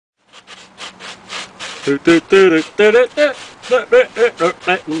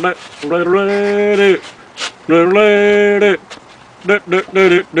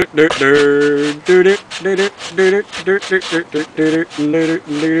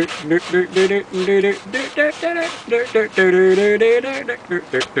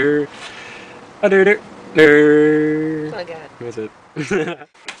That's it.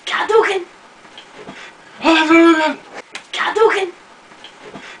 Hadouken! Hadouken! Hadouken!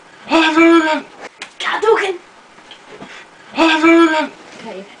 Hadouken! Hadouken! Hadouken!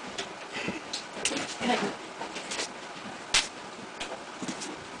 Okay. Okay.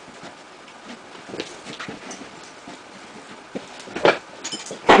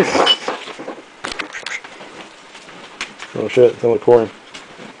 Oh shit, it's only pouring.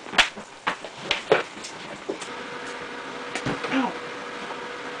 Ow.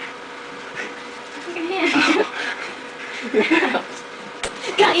 Fucking hand.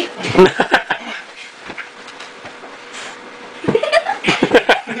 Got you.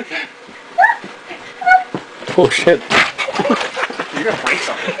 Oh shit. You're gonna break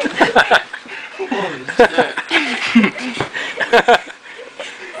something. Holy shit.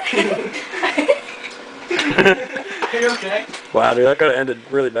 Are you okay? Wow, dude, that could have ended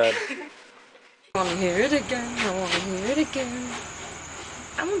really bad. I wanna hear it again. I wanna hear it again.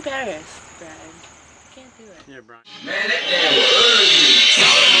 I'm embarrassed, Brad. I can't do it. Yeah, Brian. Man, that damn was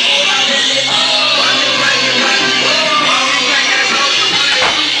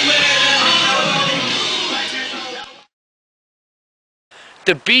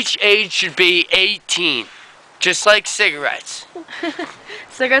The beach age should be 18, just like cigarettes.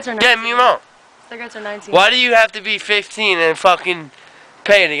 Cigarettes are 19. Get me wrong. Cigarettes are 19. Why do you have to be 15 and fucking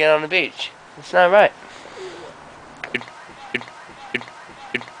pay to get on the beach? It's not right.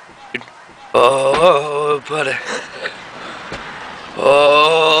 Oh, buddy.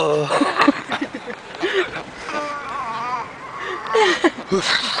 Oh.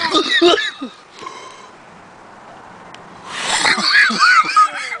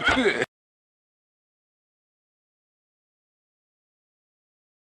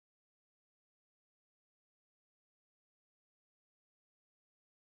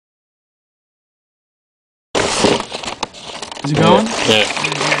 Is it going? Yeah.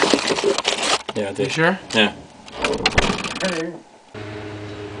 Yeah, I did. You sure? Yeah.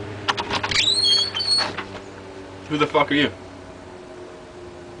 Who the fuck are you?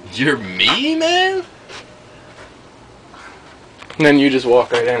 You're me, man? And then you just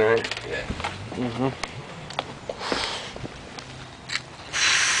walk right in, right? Yeah. Mm-hmm.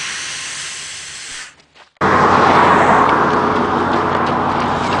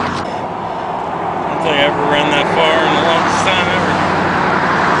 I don't think I ever ran that far in the longest time ever.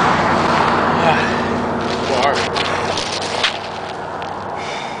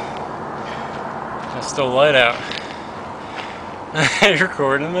 It's still light out. Are you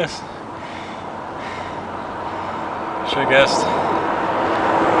recording this? Should've guessed.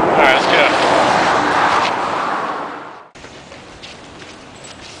 Alright, let's go.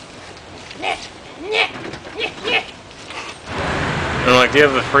 I'm like, do you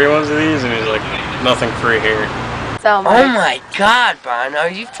have the free ones of these? And he's like, nothing free here. So, Oh my god, Brian, are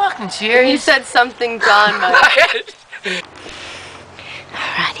you fucking serious? you said something's on, Mike.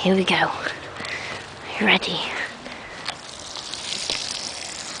 Alright, here we go. Are you ready?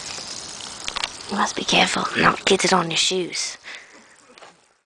 You must be careful not get it on your shoes.